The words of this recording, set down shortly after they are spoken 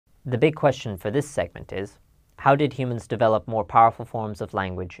The big question for this segment is, how did humans develop more powerful forms of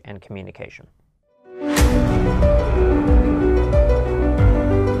language and communication?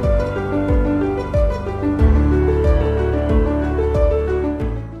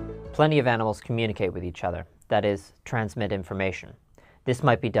 Plenty of animals communicate with each other, that is, transmit information. This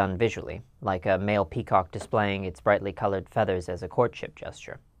might be done visually, like a male peacock displaying its brightly colored feathers as a courtship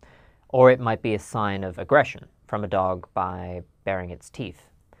gesture. Or it might be a sign of aggression from a dog by baring its teeth.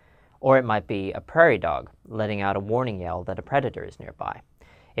 Or it might be a prairie dog letting out a warning yell that a predator is nearby.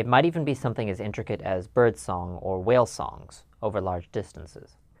 It might even be something as intricate as birdsong or whale songs over large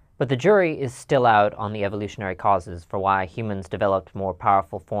distances. But the jury is still out on the evolutionary causes for why humans developed more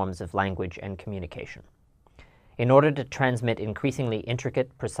powerful forms of language and communication. In order to transmit increasingly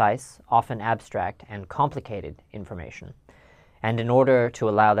intricate, precise, often abstract, and complicated information, and in order to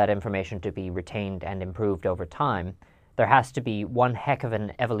allow that information to be retained and improved over time, there has to be one heck of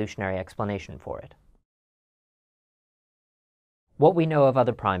an evolutionary explanation for it. What we know of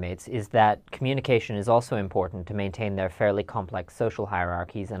other primates is that communication is also important to maintain their fairly complex social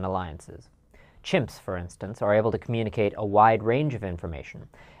hierarchies and alliances. Chimps, for instance, are able to communicate a wide range of information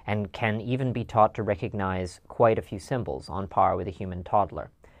and can even be taught to recognize quite a few symbols on par with a human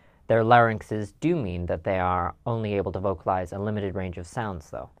toddler. Their larynxes do mean that they are only able to vocalize a limited range of sounds,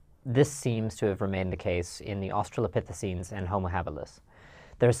 though. This seems to have remained the case in the Australopithecines and Homo habilis.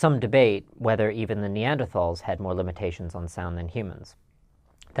 There is some debate whether even the Neanderthals had more limitations on sound than humans.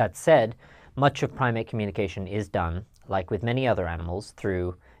 That said, much of primate communication is done, like with many other animals,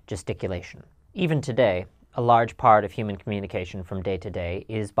 through gesticulation. Even today, a large part of human communication from day to day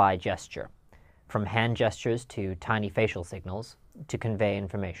is by gesture, from hand gestures to tiny facial signals to convey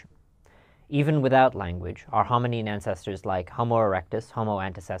information. Even without language, our hominine ancestors like Homo erectus, Homo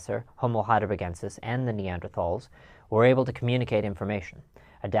antecessor, Homo heidelbergensis, and the Neanderthals were able to communicate information,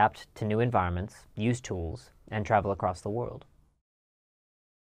 adapt to new environments, use tools, and travel across the world.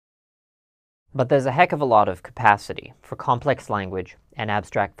 But there's a heck of a lot of capacity for complex language and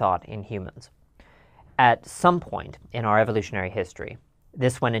abstract thought in humans. At some point in our evolutionary history,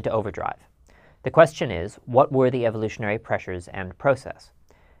 this went into overdrive. The question is, what were the evolutionary pressures and process?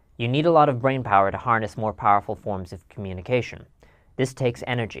 You need a lot of brain power to harness more powerful forms of communication. This takes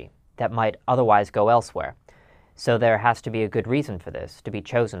energy that might otherwise go elsewhere, so there has to be a good reason for this to be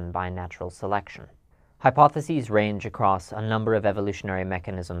chosen by natural selection. Hypotheses range across a number of evolutionary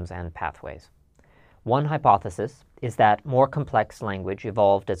mechanisms and pathways. One hypothesis is that more complex language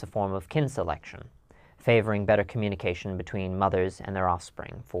evolved as a form of kin selection, favoring better communication between mothers and their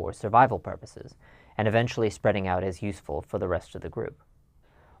offspring for survival purposes, and eventually spreading out as useful for the rest of the group.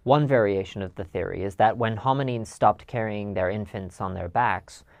 One variation of the theory is that when hominines stopped carrying their infants on their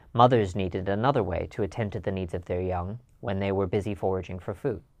backs, mothers needed another way to attend to the needs of their young when they were busy foraging for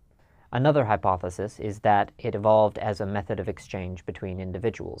food. Another hypothesis is that it evolved as a method of exchange between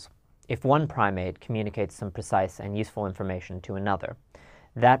individuals. If one primate communicates some precise and useful information to another,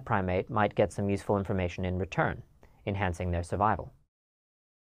 that primate might get some useful information in return, enhancing their survival.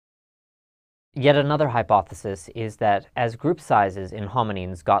 Yet another hypothesis is that as group sizes in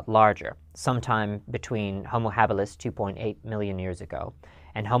hominines got larger, sometime between Homo habilis 2.8 million years ago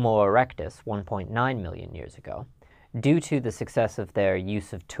and Homo erectus 1.9 million years ago, due to the success of their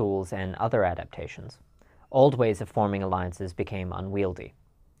use of tools and other adaptations, old ways of forming alliances became unwieldy.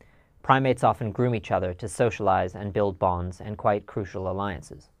 Primates often groom each other to socialize and build bonds and quite crucial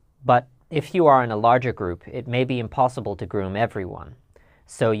alliances. But if you are in a larger group, it may be impossible to groom everyone,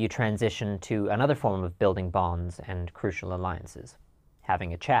 so you transition to another form of building bonds and crucial alliances,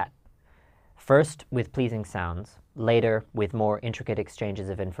 having a chat. First with pleasing sounds, later with more intricate exchanges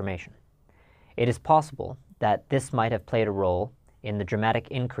of information. It is possible that this might have played a role in the dramatic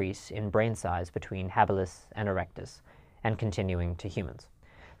increase in brain size between habilis and erectus, and continuing to humans.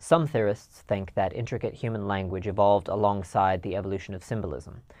 Some theorists think that intricate human language evolved alongside the evolution of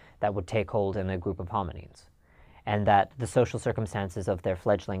symbolism that would take hold in a group of hominines, and that the social circumstances of their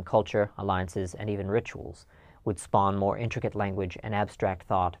fledgling culture, alliances, and even rituals would spawn more intricate language and abstract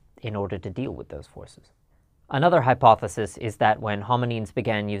thought in order to deal with those forces. Another hypothesis is that when hominines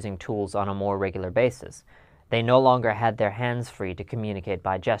began using tools on a more regular basis, they no longer had their hands free to communicate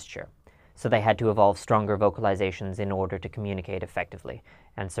by gesture, so they had to evolve stronger vocalizations in order to communicate effectively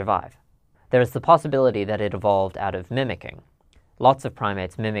and survive. There is the possibility that it evolved out of mimicking. Lots of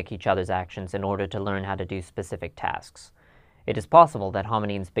primates mimic each other's actions in order to learn how to do specific tasks. It is possible that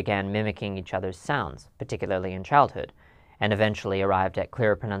hominines began mimicking each other's sounds, particularly in childhood, and eventually arrived at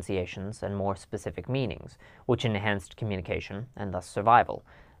clearer pronunciations and more specific meanings, which enhanced communication and thus survival,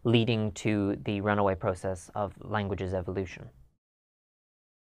 leading to the runaway process of language's evolution.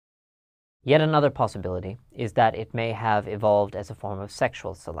 Yet another possibility is that it may have evolved as a form of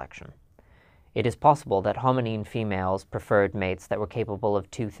sexual selection. It is possible that hominine females preferred mates that were capable of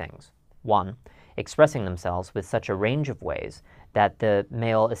two things. One, expressing themselves with such a range of ways that the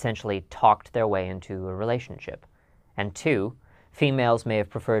male essentially talked their way into a relationship. And two, females may have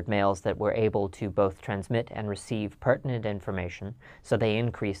preferred males that were able to both transmit and receive pertinent information, so they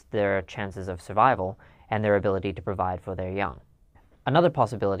increased their chances of survival and their ability to provide for their young. Another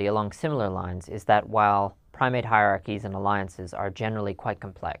possibility along similar lines is that while primate hierarchies and alliances are generally quite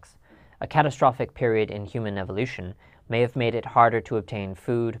complex, a catastrophic period in human evolution may have made it harder to obtain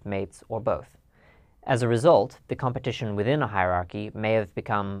food, mates, or both. As a result, the competition within a hierarchy may have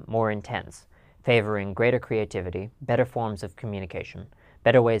become more intense, favoring greater creativity, better forms of communication,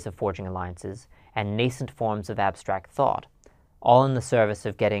 better ways of forging alliances, and nascent forms of abstract thought, all in the service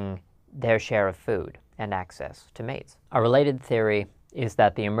of getting their share of food and access to mates. A related theory is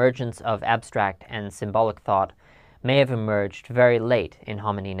that the emergence of abstract and symbolic thought may have emerged very late in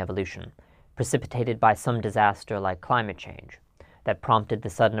hominine evolution, precipitated by some disaster like climate change, that prompted the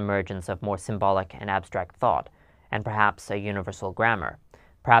sudden emergence of more symbolic and abstract thought, and perhaps a universal grammar,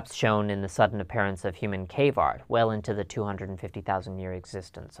 perhaps shown in the sudden appearance of human cave art well into the 250,000-year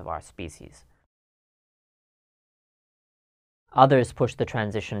existence of our species. Others push the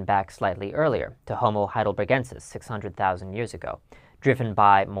transition back slightly earlier, to Homo heidelbergensis 600,000 years ago, driven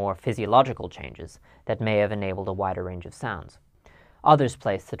by more physiological changes that may have enabled a wider range of sounds. Others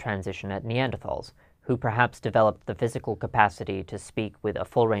place the transition at Neanderthals, who perhaps developed the physical capacity to speak with a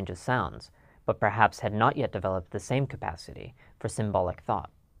full range of sounds, but perhaps had not yet developed the same capacity for symbolic thought.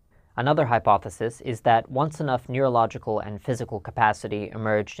 Another hypothesis is that once enough neurological and physical capacity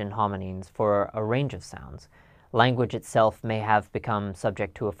emerged in hominines for a range of sounds, language itself may have become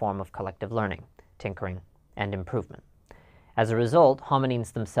subject to a form of collective learning, tinkering, and improvement. As a result,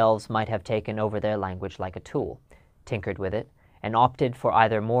 hominines themselves might have taken over their language like a tool, tinkered with it, and opted for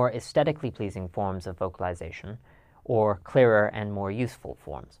either more aesthetically pleasing forms of vocalization or clearer and more useful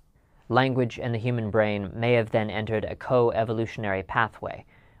forms. Language and the human brain may have then entered a co-evolutionary pathway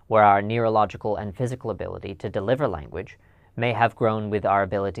where our neurological and physical ability to deliver language may have grown with our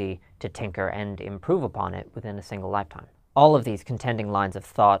ability to tinker and improve upon it within a single lifetime. All of these contending lines of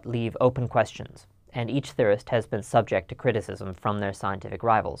thought leave open questions, and each theorist has been subject to criticism from their scientific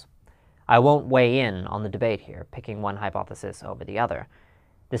rivals. I won't weigh in on the debate here, picking one hypothesis over the other.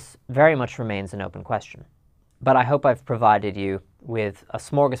 This very much remains an open question. But I hope I've provided you with a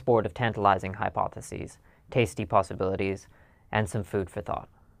smorgasbord of tantalizing hypotheses, tasty possibilities, and some food for thought.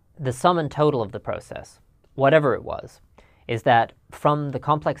 The sum and total of the process, whatever it was, is that from the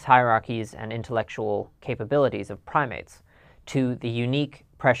complex hierarchies and intellectual capabilities of primates to the unique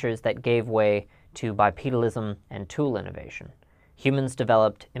pressures that gave way to bipedalism and tool innovation, humans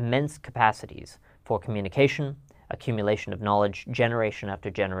developed immense capacities for communication, accumulation of knowledge generation after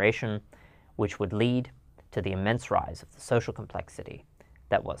generation, which would lead to the immense rise of the social complexity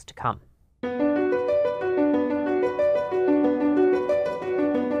that was to come.